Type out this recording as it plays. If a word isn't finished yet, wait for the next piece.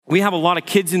We have a lot of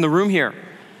kids in the room here,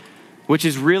 which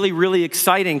is really, really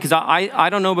exciting because I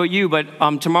don't know about you,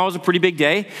 but tomorrow's a pretty big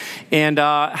day. And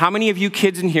how many of you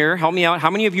kids in here, help me out, how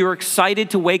many of you are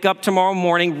excited to wake up tomorrow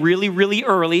morning really, really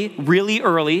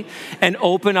early, and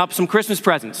open up some Christmas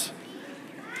presents?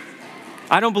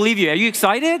 I don't believe you. Are you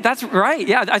excited? That's right.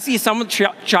 Yeah, I see some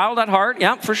child at heart.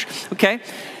 Yeah, for sure. Okay.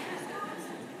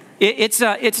 It's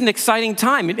an exciting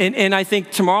time, and I think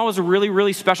tomorrow is a really,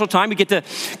 really special time. We get to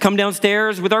come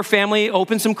downstairs with our family,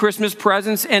 open some Christmas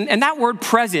presents, and that word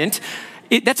present,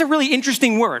 that's a really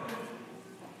interesting word,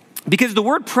 because the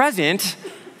word present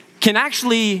can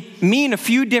actually mean a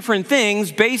few different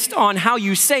things based on how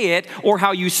you say it or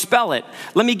how you spell it.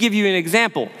 Let me give you an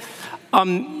example.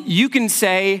 You can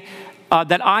say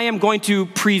that I am going to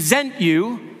present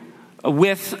you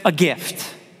with a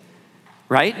gift,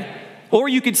 right? Or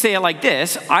you could say it like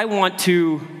this: I want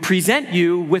to present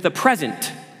you with a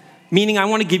present, meaning I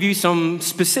want to give you some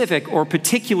specific or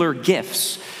particular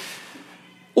gifts.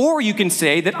 Or you can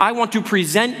say that I want to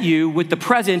present you with the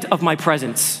present of my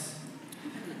presence,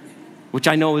 which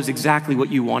I know is exactly what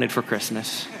you wanted for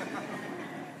Christmas.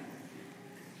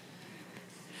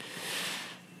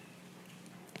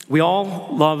 We all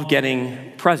love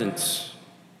getting presents.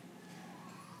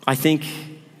 I think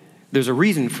there's a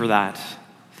reason for that.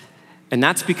 And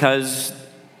that's because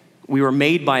we were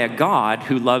made by a God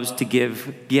who loves to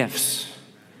give gifts.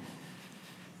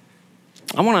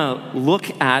 I want to look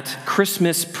at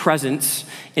Christmas presents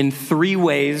in 3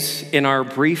 ways in our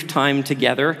brief time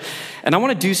together. And I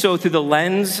want to do so through the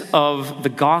lens of the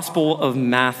Gospel of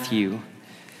Matthew.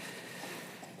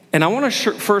 And I want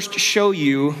to first show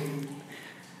you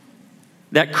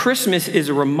that Christmas is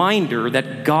a reminder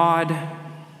that God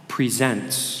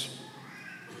presents.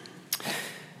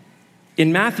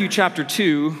 In Matthew chapter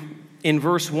 2, in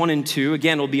verse 1 and 2,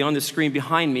 again, it'll be on the screen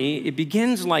behind me, it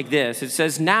begins like this. It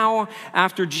says, "Now,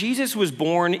 after Jesus was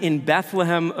born in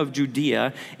Bethlehem of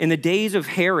Judea, in the days of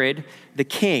Herod the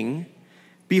king,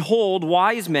 behold,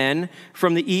 wise men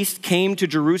from the east came to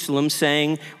Jerusalem,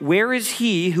 saying, 'Where is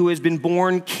he who has been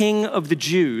born King of the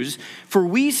Jews? For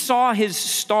we saw his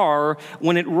star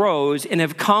when it rose and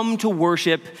have come to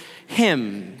worship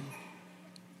him.'"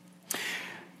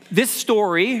 This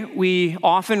story we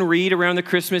often read around the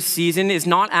Christmas season is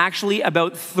not actually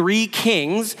about 3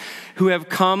 kings who have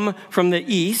come from the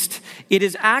east. It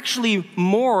is actually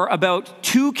more about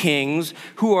 2 kings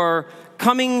who are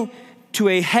coming to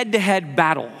a head-to-head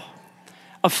battle,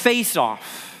 a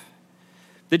face-off.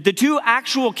 The 2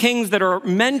 actual kings that are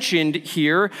mentioned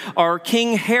here are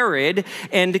King Herod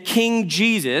and King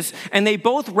Jesus, and they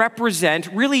both represent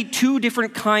really 2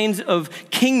 different kinds of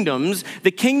kingdoms: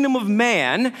 the kingdom of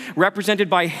man, represented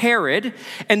by Herod,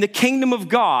 and the kingdom of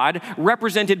God,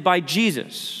 represented by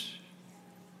Jesus.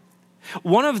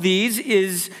 One of these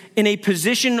is in a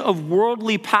position of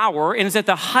worldly power and is at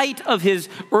the height of his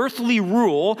earthly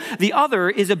rule. The other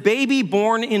is a baby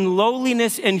born in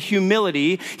lowliness and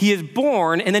humility. He is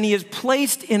born and then he is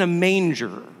placed in a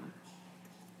manger.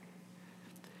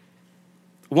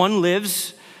 One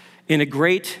lives in a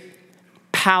great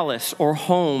palace or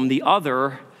home. The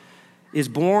other is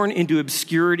born into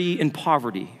obscurity and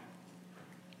poverty.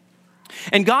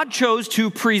 And God chose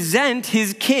to present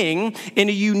his king in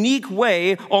a unique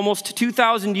way almost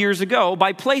 2,000 years ago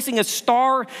by placing a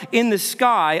star in the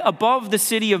sky above the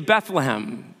city of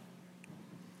Bethlehem.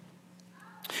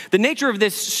 The nature of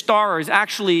this star is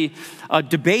actually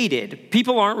debated.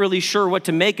 People aren't really sure what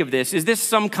to make of this. Is this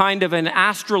some kind of an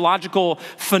astrological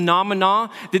phenomena?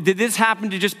 Did this happen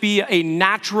to just be a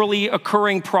naturally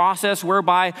occurring process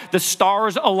whereby the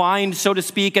stars aligned, so to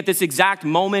speak, at this exact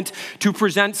moment to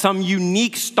present some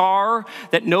unique star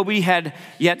that nobody had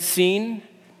yet seen?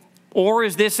 Or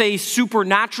is this a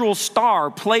supernatural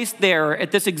star placed there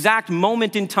at this exact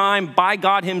moment in time by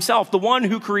God himself, the one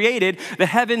who created the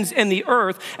heavens and the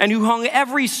earth and who hung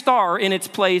every star in its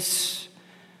place?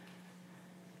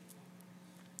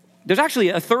 There's actually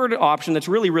a third option that's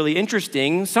really, really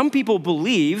interesting. Some people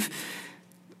believe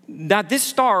that this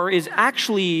star is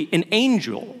actually an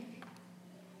angel.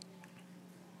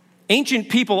 Ancient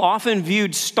people often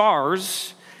viewed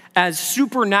stars as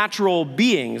supernatural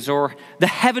beings, or the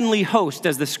heavenly host,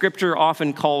 as the scripture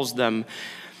often calls them.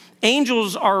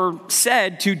 Angels are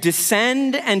said to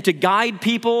descend and to guide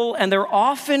people, and they're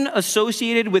often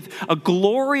associated with a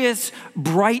glorious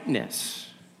brightness.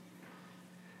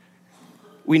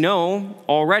 We know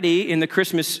already in the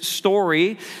Christmas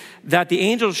story that the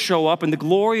angels show up and the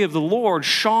glory of the Lord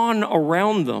shone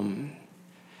around them.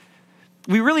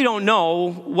 We really don't know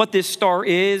what this star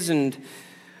is and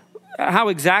how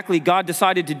exactly God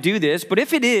decided to do this, but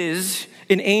if it is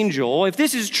an angel, if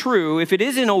this is true, if it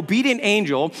is an obedient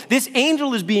angel, this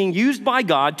angel is being used by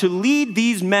God to lead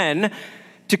these men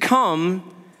to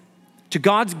come to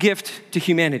God's gift to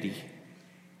humanity.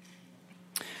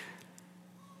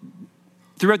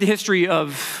 Throughout the history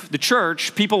of the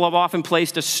church, people have often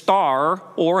placed a star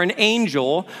or an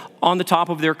angel on the top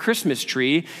of their Christmas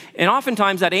tree. And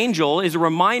oftentimes that angel is a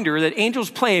reminder that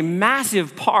angels play a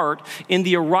massive part in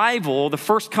the arrival, the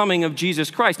first coming of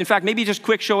Jesus Christ. In fact, maybe just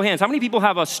quick show of hands. How many people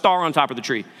have a star on top of the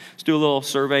tree? Let's do a little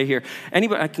survey here.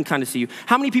 Anybody? I can kind of see you.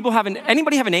 How many people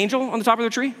anybody have an angel on the top of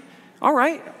their tree? All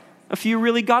right. A few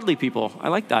really godly people. I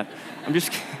like that. I'm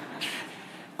just kidding.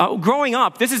 Growing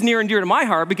up, this is near and dear to my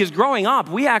heart because growing up,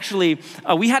 we had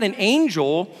an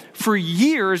angel for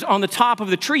years on the top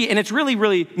of the tree, and it's really,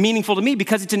 really meaningful to me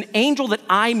because it's an angel that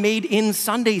I made in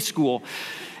Sunday school.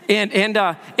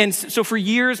 And so for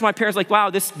years, my parents were like,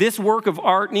 wow, this work of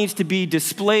art needs to be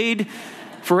displayed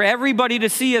for everybody to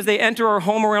see as they enter our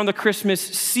home around the Christmas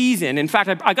season. In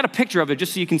fact, I got a picture of it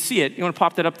just so you can see it. You want to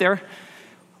pop that up there?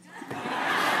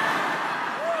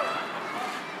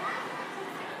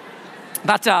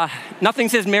 Nothing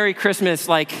says Merry Christmas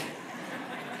like,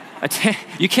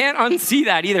 you can't unsee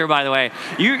that either, by the way.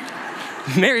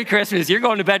 Merry Christmas, you're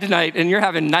going to bed tonight and you're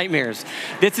having nightmares.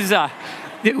 This is,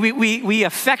 we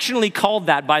affectionately called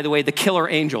that, by the way, the killer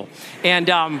angel. And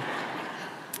I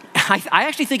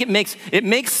actually think it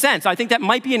makes sense. I think that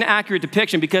might be an accurate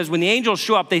depiction because when the angels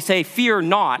show up, they say, fear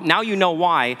not. Now you know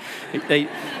why.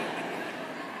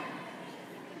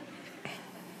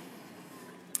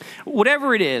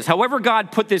 Whatever it is, however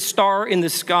God put this star in the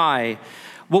sky,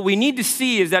 what we need to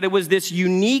see is that it was this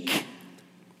unique,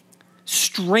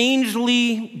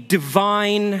 strangely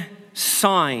divine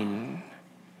sign.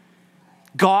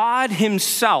 God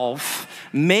himself,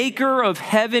 maker of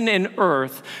heaven and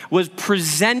earth, was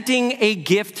presenting a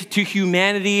gift to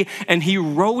humanity, and he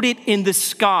wrote it in the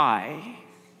sky.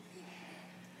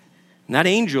 And that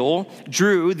angel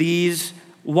drew these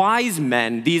wise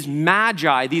men, these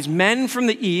magi, these men from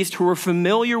the east who were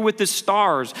familiar with the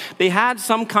stars. They had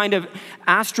some kind of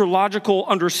astrological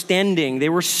understanding. They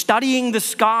were studying the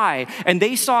sky, and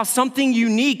they saw something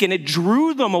unique, and it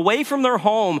drew them away from their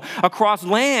home across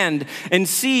land and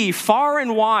sea, far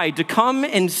and wide, to come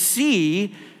and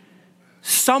see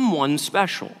someone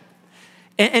special.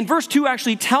 And verse 2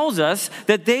 actually tells us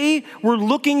that they were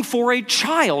looking for a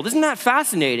child. Isn't that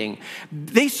fascinating?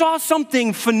 They saw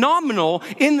something phenomenal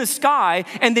in the sky,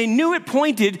 and they knew it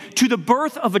pointed to the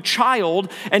birth of a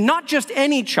child, and not just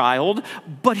any child,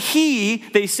 but he,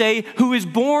 they say, who is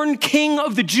born King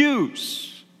of the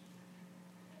Jews.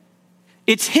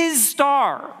 It's his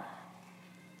star.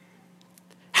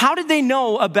 How did they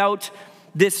know about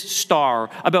this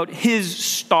star, about his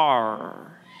star?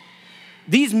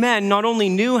 These men not only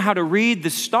knew how to read the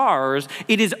stars,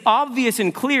 it is obvious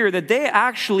and clear that they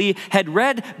actually had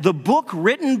read the book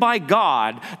written by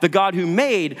God, the God who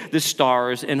made the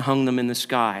stars and hung them in the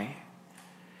sky.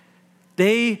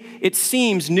 They, it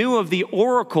seems, knew of the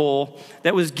oracle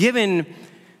that was given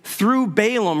through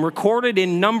Balaam, recorded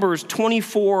in Numbers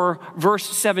 24, verse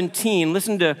 17.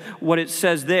 Listen to what it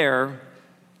says there.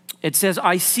 It says,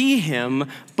 I see him,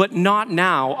 but not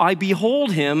now. I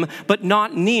behold him, but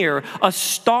not near. A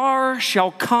star shall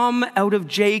come out of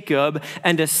Jacob,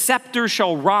 and a scepter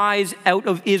shall rise out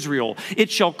of Israel.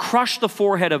 It shall crush the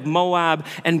forehead of Moab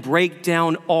and break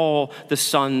down all the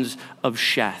sons of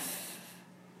Sheth.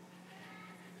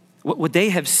 What they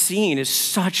have seen is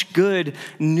such good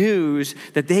news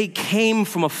that they came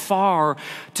from afar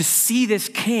to see this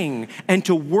king and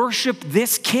to worship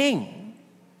this king.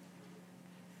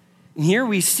 And here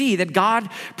we see that God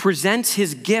presents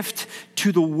his gift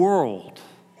to the world.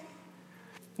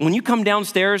 When you come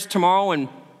downstairs tomorrow and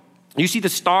you see the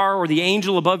star or the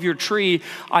angel above your tree,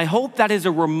 I hope that is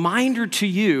a reminder to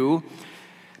you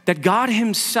that God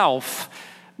himself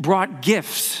brought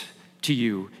gifts to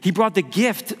you. He brought the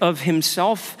gift of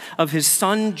himself, of his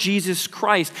son, Jesus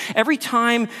Christ. Every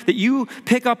time that you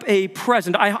pick up a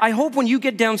present, I hope when you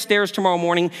get downstairs tomorrow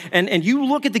morning and you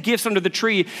look at the gifts under the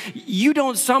tree, you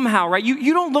don't somehow, right?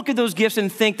 You don't look at those gifts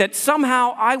and think that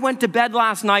somehow I went to bed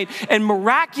last night and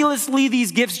miraculously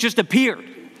these gifts just appeared.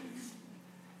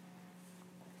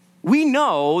 We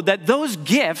know that those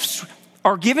gifts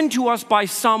are given to us by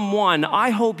someone.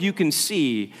 I hope you can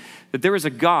see that there is a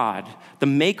God, the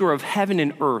maker of heaven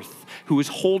and earth, who is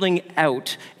holding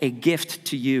out a gift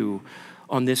to you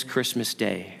on this Christmas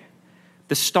day.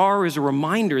 The star is a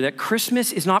reminder that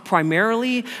Christmas is not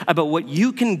primarily about what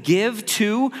you can give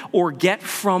to or get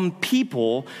from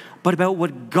people, but about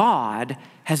what God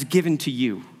has given to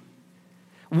you.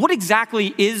 What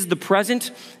exactly is the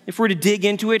present? If we're to dig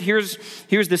into it, here's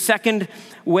the second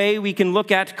way we can look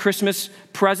at Christmas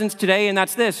presents today, and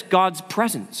that's this: God's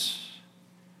presence.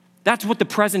 That's what the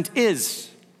present is.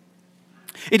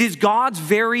 It is God's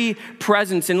very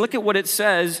presence. And look at what it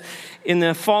says in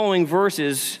the following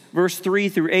verses. Verse 3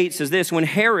 through 8 says this: when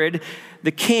Herod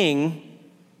the king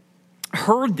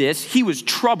heard this, he was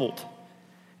troubled,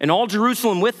 and all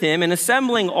Jerusalem with him, and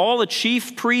assembling all the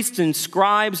chief priests and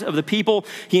scribes of the people,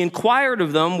 he inquired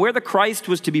of them where the Christ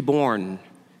was to be born.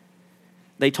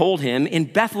 They told him, in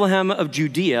Bethlehem of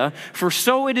Judea, for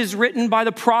so it is written by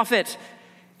the prophet,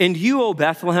 and you, O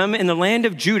Bethlehem, in the land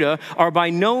of Judah, are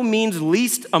by no means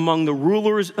least among the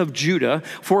rulers of Judah,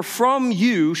 for from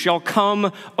you shall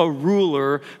come a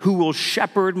ruler who will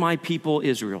shepherd my people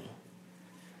Israel.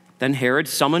 Then Herod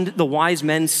summoned the wise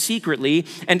men secretly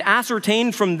and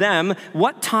ascertained from them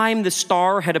what time the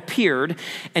star had appeared,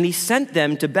 and he sent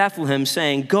them to Bethlehem,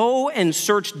 saying, go and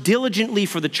search diligently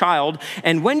for the child,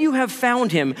 and when you have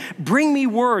found him, bring me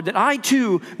word that I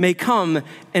too may come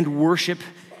and worship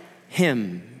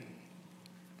him.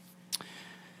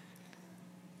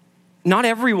 Not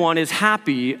everyone is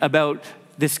happy about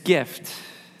this gift,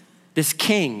 this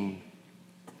king.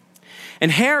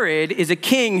 And Herod is a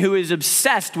king who is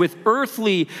obsessed with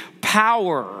earthly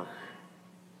power.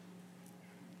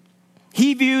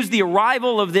 He views the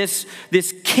arrival of this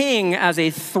king as a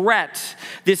threat.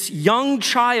 This young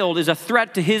child is a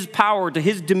threat to his power, to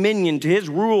his dominion, to his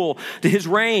rule, to his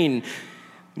reign.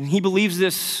 And he believes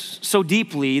this so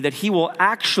deeply that he will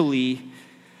actually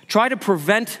try to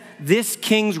prevent this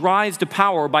king's rise to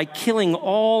power by killing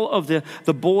all of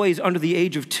the boys under the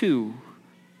age of 2.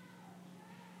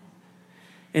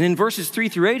 And in verses 3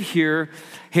 through 8 here,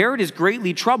 Herod is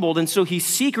greatly troubled, and so he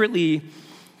secretly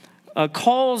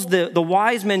calls the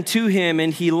wise men to him,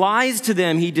 and he lies to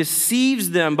them, he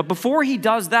deceives them. But before he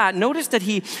does that, notice that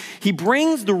he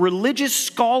brings the religious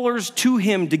scholars to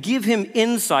him to give him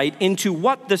insight into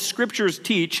what the scriptures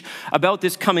teach about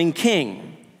this coming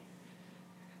king.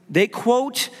 They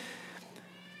quote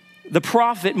the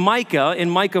prophet Micah in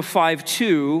Micah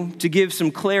 5:2 to give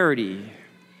some clarity.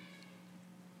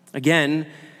 Again,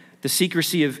 the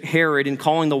secrecy of Herod in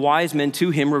calling the wise men to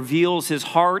him reveals his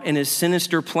heart and his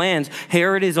sinister plans.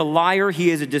 Herod is a liar, he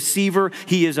is a deceiver,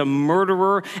 he is a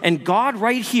murderer, and God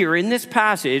right here in this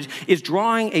passage is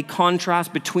drawing a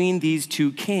contrast between these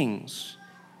two kings.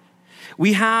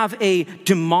 We have a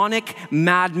demonic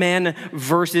madman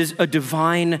versus a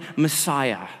divine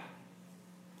Messiah.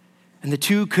 And the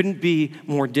two couldn't be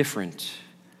more different.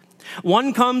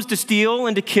 One comes to steal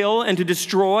and to kill and to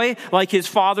destroy like his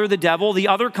father, the devil. The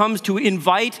other comes to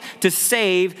invite, to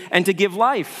save, and to give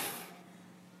life.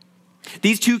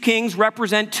 These two kings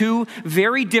represent two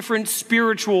very different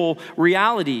spiritual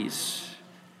realities.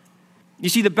 You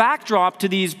see, the backdrop to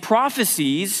these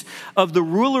prophecies of the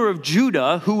ruler of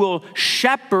Judah who will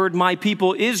shepherd my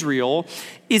people Israel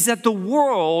is that the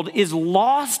world is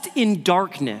lost in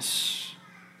darkness.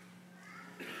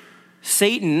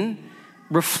 Satan,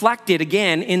 reflected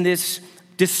again in this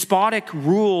despotic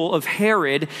rule of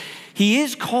Herod, he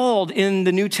is called in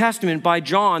the New Testament by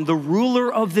John the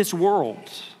ruler of this world.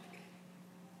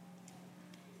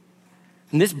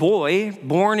 And this boy,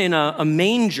 born in a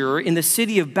manger in the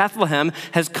city of Bethlehem,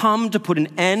 has come to put an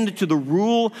end to the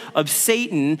rule of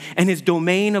Satan and his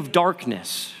domain of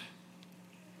darkness.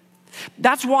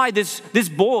 That's why this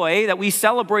boy that we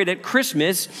celebrate at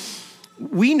Christmas,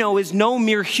 we know is no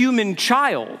mere human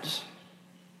child.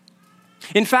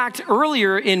 In fact,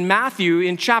 earlier in Matthew,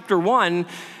 in chapter 1,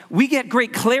 we get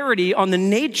great clarity on the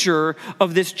nature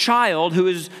of this child who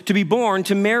is to be born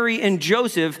to Mary and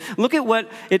Joseph. Look at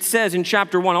what it says in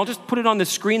chapter 1. I'll just put it on the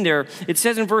screen there. It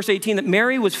says in verse 18 that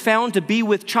Mary was found to be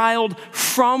with child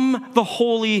from the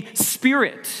Holy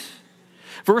Spirit.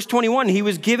 Verse 21, he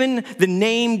was given the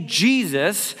name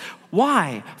Jesus.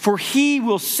 Why? For he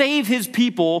will save his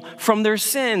people from their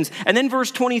sins. And then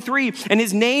verse 23, and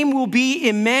his name will be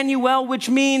Emmanuel, which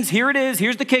means, here it is,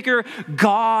 here's the kicker,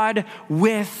 God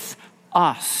with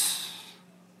us.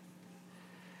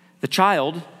 The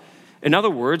child, in other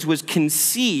words, was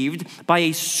conceived by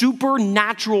a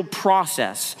supernatural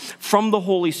process from the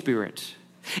Holy Spirit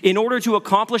in order to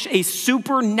accomplish a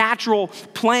supernatural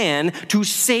plan to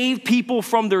save people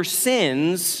from their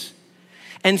sins.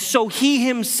 And so he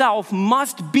himself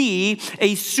must be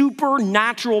a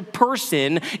supernatural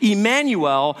person,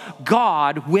 Emmanuel,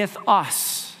 God with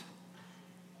us.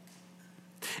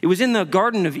 It was in the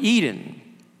Garden of Eden,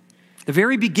 the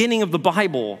very beginning of the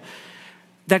Bible,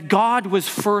 that God was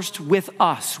first with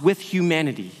us, with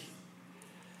humanity.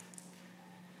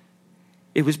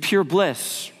 It was pure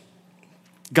bliss.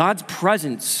 God's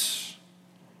presence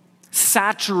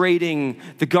saturating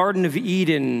the Garden of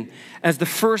Eden as the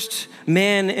first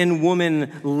man and woman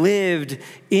lived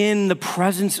in the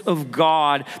presence of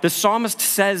God. The psalmist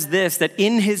says this, that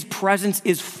in his presence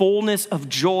is fullness of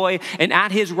joy, and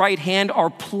at his right hand are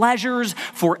pleasures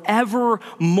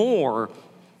forevermore.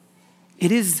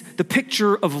 It is the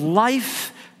picture of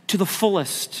life to the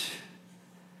fullest.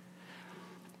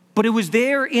 But it was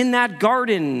there in that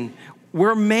garden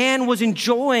where man was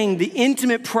enjoying the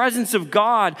intimate presence of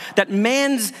God that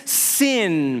man's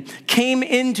sin came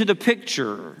into the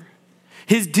picture.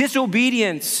 His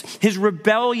disobedience, his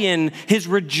rebellion, his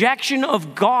rejection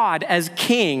of God as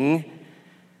king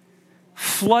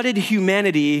flooded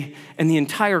humanity and the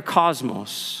entire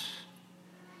cosmos.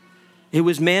 It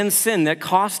was man's sin that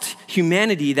cost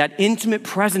humanity that intimate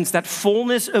presence, that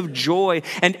fullness of joy.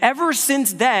 And ever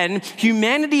since then,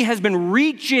 humanity has been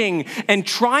reaching and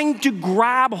trying to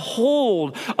grab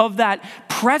hold of that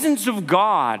presence of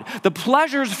God, the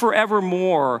pleasures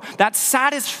forevermore, that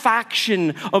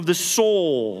satisfaction of the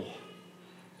soul.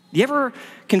 You ever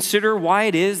consider why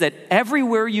it is that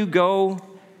everywhere you go,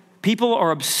 people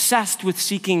are obsessed with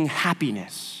seeking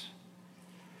happiness?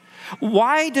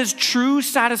 Why does true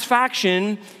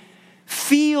satisfaction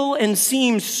feel and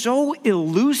seem so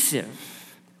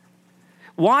elusive?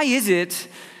 Why is it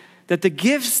that the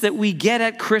gifts that we get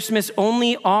at Christmas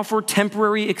only offer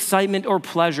temporary excitement or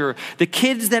pleasure? The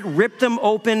kids that rip them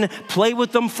open, play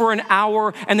with them for an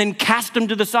hour, and then cast them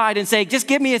to the side and say, just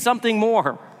give me something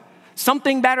more,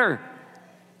 something better,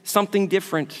 something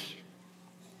different.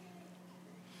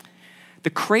 The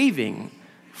craving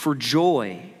for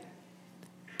joy,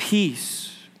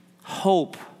 peace,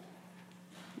 hope,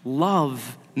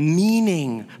 love,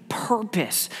 meaning,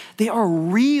 purpose. They are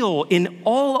real in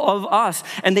all of us,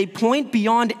 and they point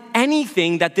beyond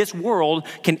anything that this world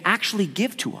can actually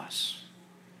give to us.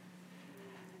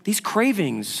 These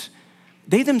cravings,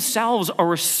 they themselves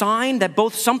are a sign that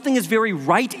both something is very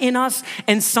right in us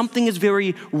and something is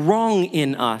very wrong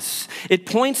in us. It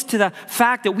points to the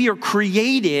fact that we are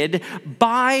created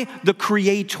by the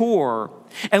Creator.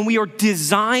 And we are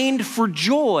designed for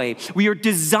joy. We are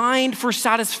designed for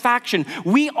satisfaction.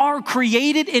 We are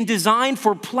created and designed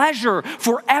for pleasure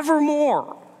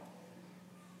forevermore.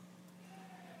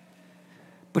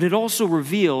 But it also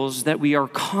reveals that we are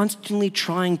constantly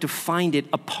trying to find it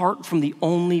apart from the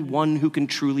only one who can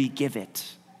truly give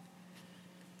it.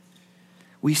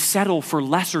 We settle for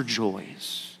lesser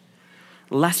joys,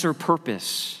 lesser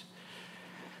purpose,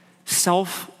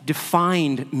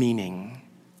 self-defined meaning,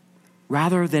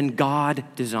 rather than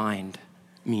God-designed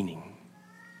meaning.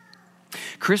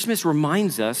 Christmas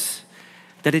reminds us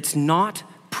that it's not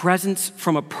presence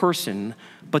from a person,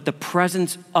 but the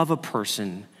presence of a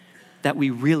person that we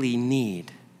really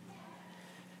need.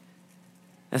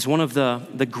 As one of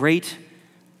the great,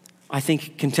 I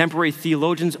think, contemporary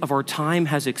theologians of our time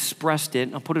has expressed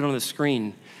it, I'll put it on the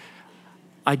screen.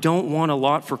 I don't want a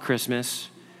lot for Christmas.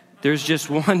 There's just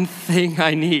one thing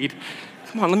I need.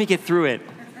 Come on, let me get through it.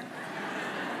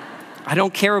 I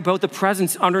don't care about the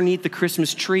presents underneath the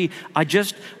Christmas tree. I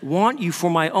just want you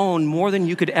for my own more than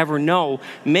you could ever know.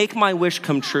 Make my wish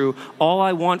come true. All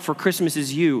I want for Christmas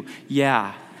is you.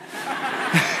 Yeah.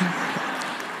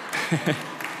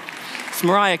 It's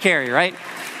Mariah Carey, right?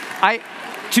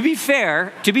 To be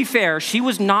fair, she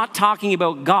was not talking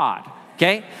about God,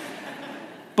 okay?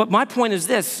 But my point is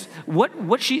this,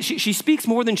 what she speaks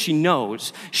more than she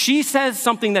knows. She says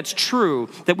something that's true,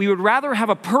 that we would rather have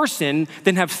a person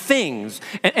than have things.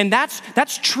 And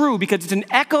that's true because it's an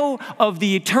echo of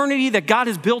the eternity that God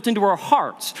has built into our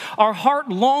hearts. Our heart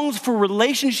longs for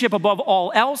relationship above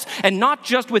all else, and not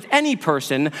just with any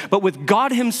person, but with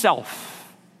God himself.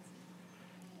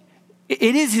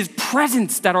 It is his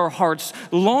presence that our hearts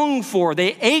long for,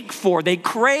 they ache for, they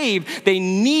crave, they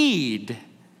need.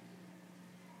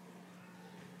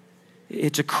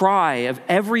 It's a cry of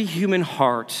every human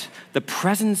heart, the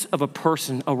presence of a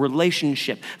person, a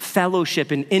relationship,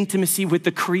 fellowship, and intimacy with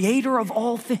the Creator of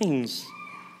all things.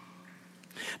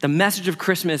 The message of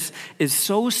Christmas is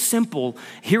so simple.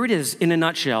 Here it is in a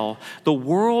nutshell. The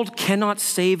world cannot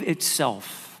save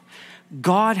itself.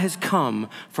 God has come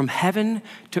from heaven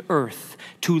to earth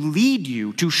to lead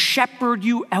you, to shepherd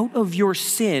you out of your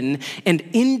sin and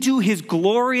into his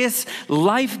glorious,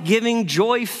 life-giving,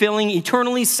 joy-filling,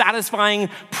 eternally satisfying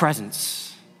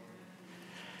presence.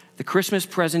 The Christmas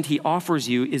present he offers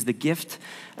you is the gift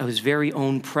of his very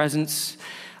own presence.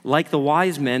 Like the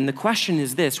wise men, the question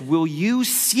is this: will you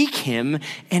seek him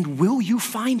and will you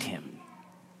find him?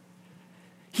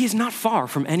 He is not far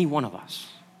from any one of us.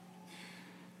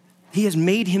 He has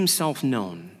made himself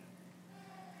known.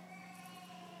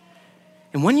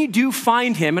 And when you do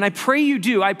find him, and I pray you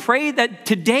do, I pray that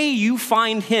today you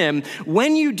find him.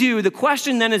 When you do, the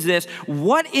question then is this: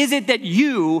 what is it that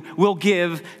you will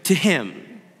give to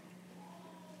him?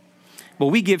 Well,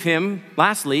 we give him,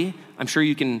 lastly, I'm sure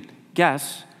you can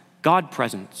guess, God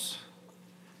presents.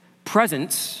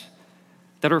 Presents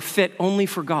that are fit only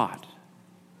for God.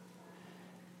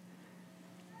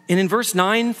 And in verse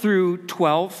 9 through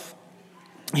 12,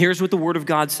 here's what the word of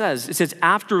God says. It says,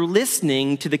 after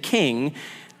listening to the king,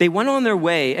 they went on their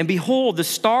way, and behold, the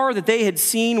star that they had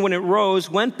seen when it rose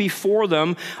went before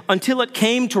them until it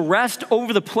came to rest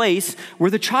over the place where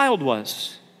the child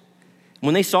was.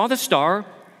 When they saw the star,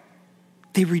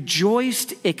 they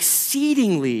rejoiced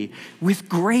exceedingly with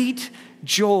great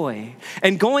joy.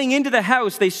 And going into the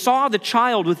house, they saw the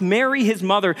child with Mary, his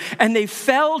mother, and they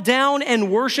fell down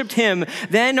and worshiped him.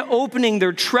 Then opening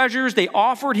their treasures, they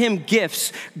offered him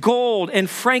gifts, gold and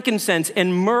frankincense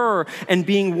and myrrh. And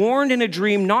being warned in a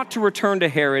dream not to return to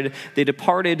Herod, they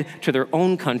departed to their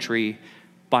own country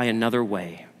by another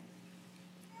way.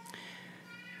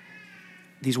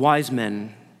 These wise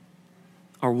men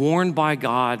are warned by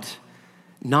God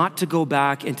not to go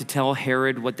back and to tell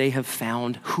Herod what they have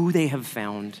found, who they have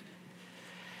found.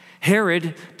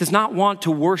 Herod does not want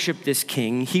to worship this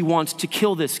king. He wants to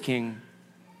kill this king.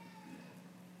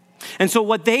 And so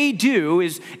what they do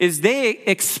is they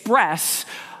express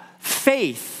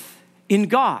faith in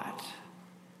God.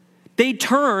 They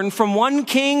turn from one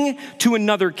king to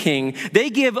another king. They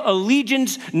give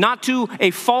allegiance not to a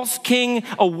false king,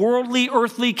 a worldly,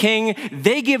 earthly king.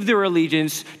 They give their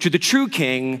allegiance to the true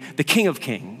king, the King of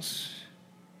Kings.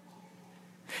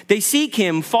 They seek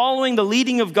him following the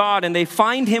leading of God, and they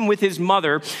find him with his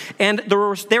mother. And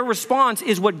their response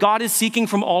is what God is seeking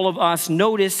from all of us.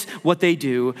 Notice what they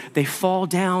do. They fall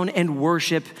down and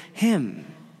worship him.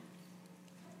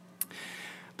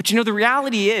 But the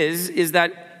reality is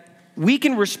that we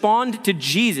can respond to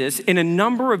Jesus in a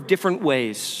number of different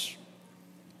ways.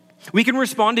 We can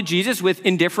respond to Jesus with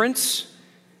indifference,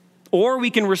 or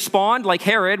we can respond like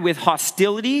Herod with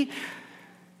hostility,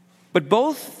 but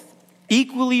both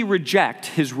equally reject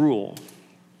his rule.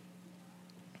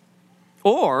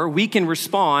 Or we can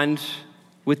respond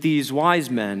with these wise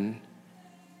men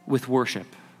with worship.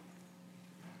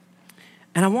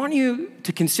 And I want you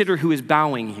to consider who is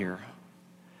bowing here.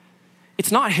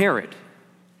 It's not Herod.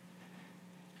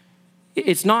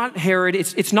 It's not Herod,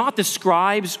 it's not the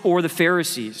scribes or the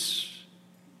Pharisees.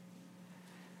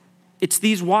 It's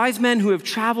these wise men who have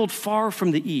traveled far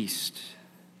from the east.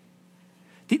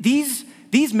 These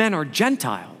men are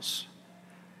Gentiles.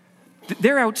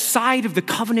 They're outside of the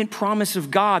covenant promise of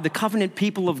God, the covenant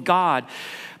people of God.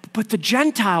 But the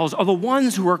Gentiles are the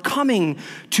ones who are coming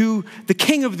to the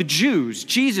King of the Jews,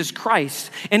 Jesus Christ.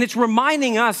 And it's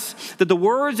reminding us that the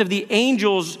words of the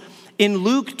angels in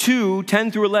Luke 2, 10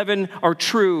 through 11 are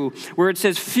true, where it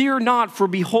says, fear not, for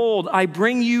behold, I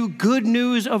bring you good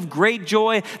news of great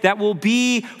joy that will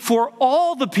be for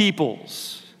all the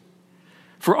peoples.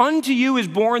 For unto you is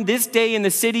born this day in the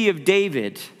city of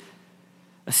David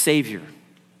a Savior,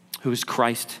 who is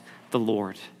Christ the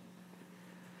Lord.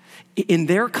 In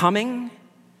their coming,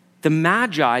 the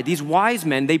Magi, these wise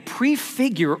men, they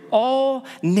prefigure all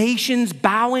nations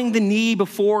bowing the knee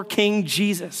before King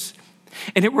Jesus.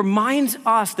 And it reminds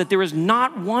us that there is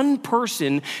not one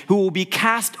person who will be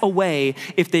cast away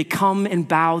if they come and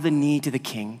bow the knee to the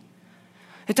King.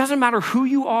 It doesn't matter who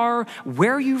you are,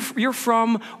 where you're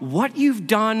from, what you've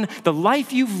done, the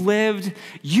life you've lived,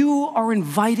 you are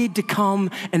invited to come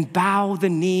and bow the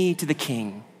knee to the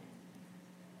King.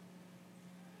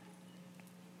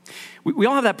 We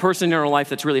all have that person in our life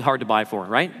that's really hard to buy for,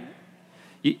 right?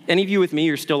 Any of you with me,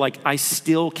 you're still like, I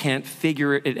still can't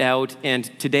figure it out, and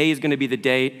today is going to be the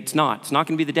day. It's not going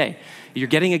to be the day. You're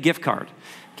getting a gift card,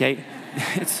 okay?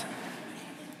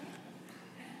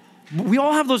 We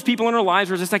all have those people in our lives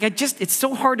where it's like, it's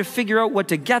so hard to figure out what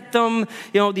to get them.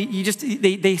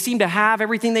 They seem to have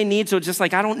everything they need, so it's just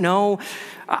like, I don't know.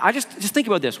 I just think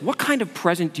about this. What kind of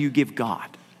present do you give God?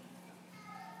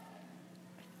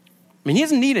 I mean, he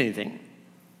doesn't need anything.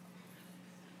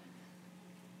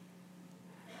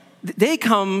 They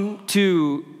come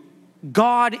to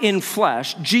God in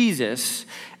flesh, Jesus,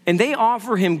 and they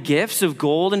offer him gifts of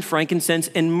gold and frankincense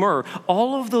and myrrh.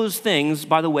 All of those things,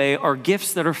 by the way, are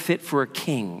gifts that are fit for a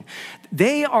king.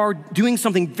 They are doing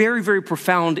something very, very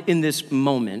profound in this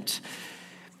moment.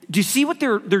 Do you see what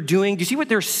they're doing? Do you see what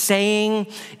they're saying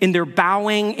in their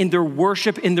bowing, in their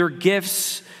worship, in their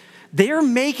gifts? They're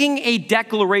making a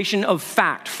declaration of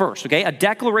fact first, okay? A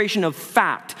declaration of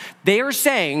fact. They are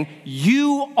saying,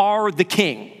 you are the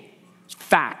king. It's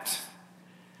fact.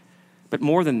 But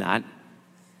more than that,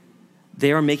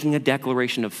 they are making a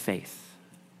declaration of faith.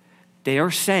 They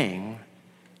are saying,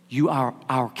 you are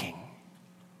our king.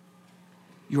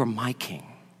 You are my king.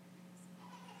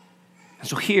 And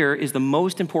so here is the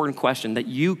most important question that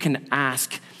you can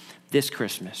ask this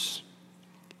Christmas.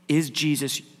 Is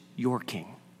Jesus your king?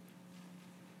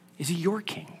 Is he your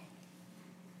king?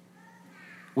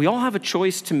 We all have a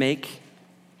choice to make.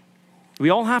 We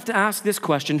all have to ask this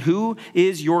question, who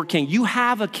is your king? You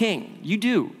have a king, you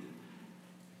do.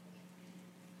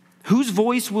 Whose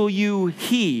voice will you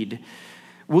heed?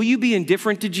 Will you be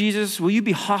indifferent to Jesus? Will you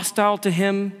be hostile to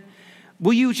him?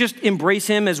 Will you just embrace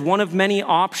him as one of many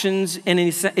options and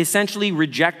essentially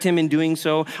reject him in doing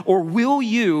so? Or will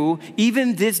you,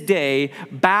 even this day,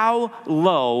 bow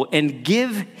low and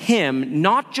give him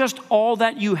not just all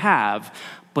that you have,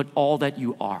 but all that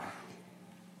you are?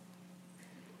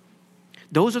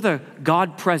 Those are the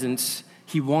God presents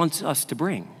he wants us to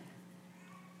bring.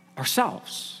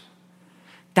 Ourselves.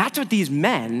 That's what these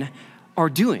men are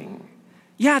doing.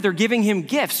 Yeah, they're giving him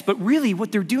gifts, but really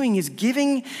what they're doing is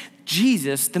giving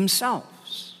Jesus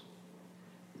themselves.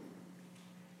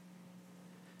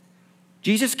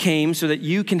 Jesus came so that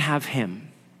you can have him.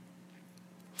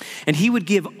 And he would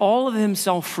give all of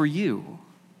himself for you.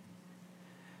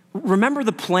 Remember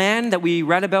the plan that we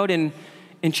read about in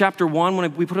chapter 1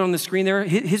 when we put it on the screen there?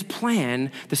 His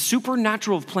plan, the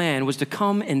supernatural plan, was to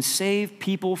come and save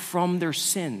people from their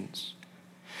sins.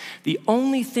 The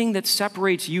only thing that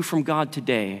separates you from God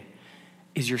today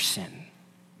is your sin.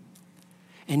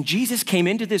 And Jesus came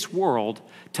into this world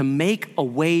to make a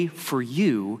way for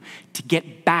you to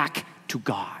get back to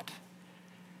God.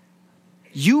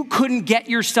 You couldn't get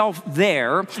yourself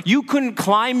there. You couldn't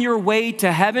climb your way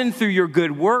to heaven through your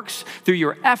good works, through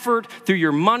your effort, through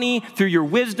your money, through your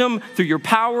wisdom, through your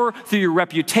power, through your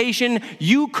reputation.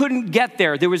 You couldn't get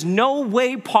there. There was no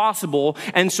way possible.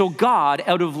 And so God,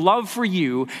 out of love for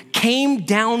you, came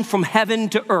down from heaven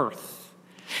to earth.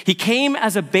 He came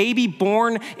as a baby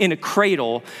born in a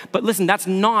cradle, but listen, that's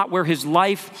not where his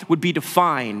life would be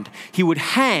defined. He would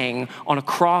hang on a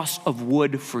cross of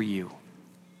wood for you.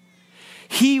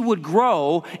 He would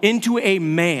grow into a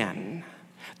man,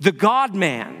 the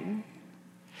God-man,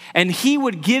 and he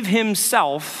would give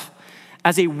himself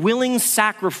as a willing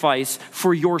sacrifice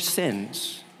for your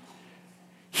sins.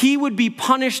 He would be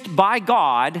punished by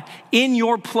God in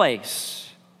your place.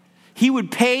 He would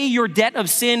pay your debt of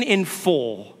sin in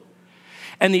full.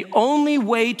 And the only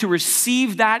way to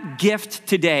receive that gift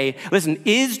today, listen,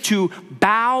 is to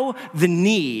bow the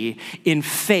knee in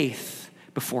faith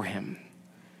before him.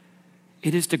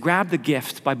 It is to grab the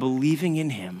gift by believing in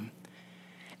him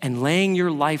and laying your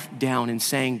life down and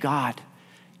saying, God,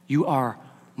 you are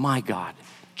my God.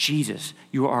 Jesus,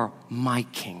 you are my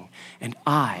King, and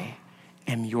I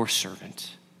am your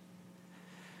servant.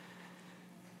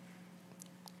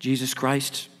 Jesus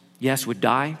Christ, yes, would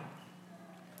die,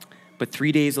 but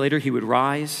 3 days later he would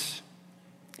rise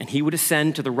and he would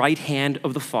ascend to the right hand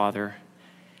of the Father,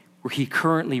 where he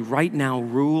currently right now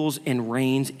rules and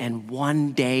reigns, and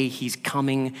one day he's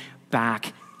coming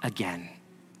back again.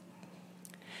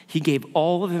 He gave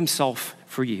all of himself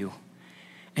for you,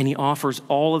 and he offers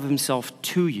all of himself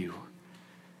to you,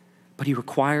 but he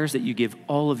requires that you give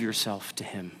all of yourself to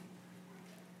him.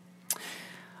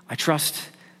 I trust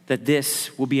that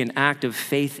this will be an act of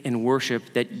faith and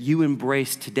worship that you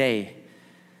embrace today,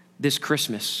 this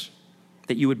Christmas,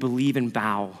 that you would believe and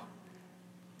bow.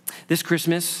 This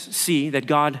Christmas, see that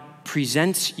God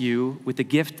presents you with the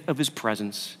gift of his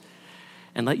presence,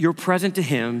 and let your present to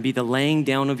him be the laying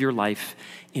down of your life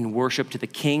in worship to the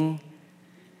King,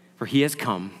 for he has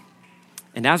come.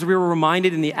 And as we were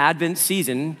reminded in the Advent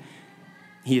season,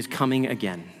 he is coming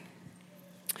again.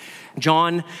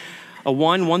 John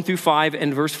 1:1-5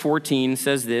 and verse 14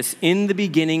 says this: "In the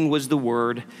beginning was the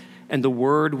Word, and the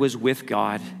Word was with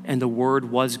God, and the Word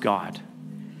was God.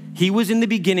 He was in the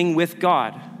beginning with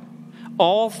God.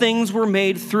 All things were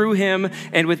made through him,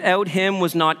 and without him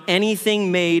was not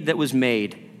anything made that was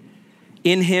made.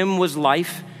 In him was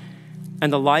life,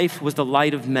 and the life was the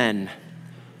light of men.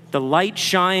 The light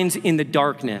shines in the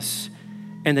darkness,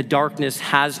 and the darkness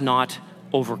has not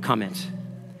overcome it.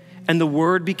 And the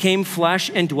Word became flesh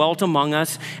and dwelt among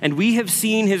us, and we have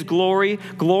seen his glory,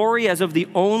 glory as of the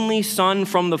only Son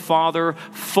from the Father,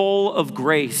 full of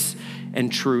grace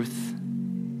and truth."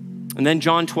 And then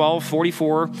John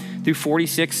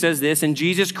 12:44-46 says this: "And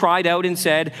Jesus cried out and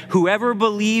said, 'Whoever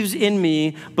believes in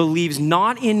me believes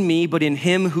not in me, but in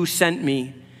him who sent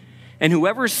me. And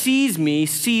whoever sees me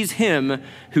sees him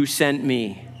who sent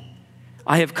me.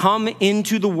 I have come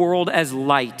into the world as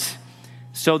light,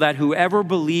 so that whoever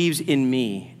believes in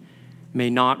me may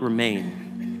not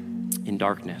remain in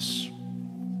darkness.'"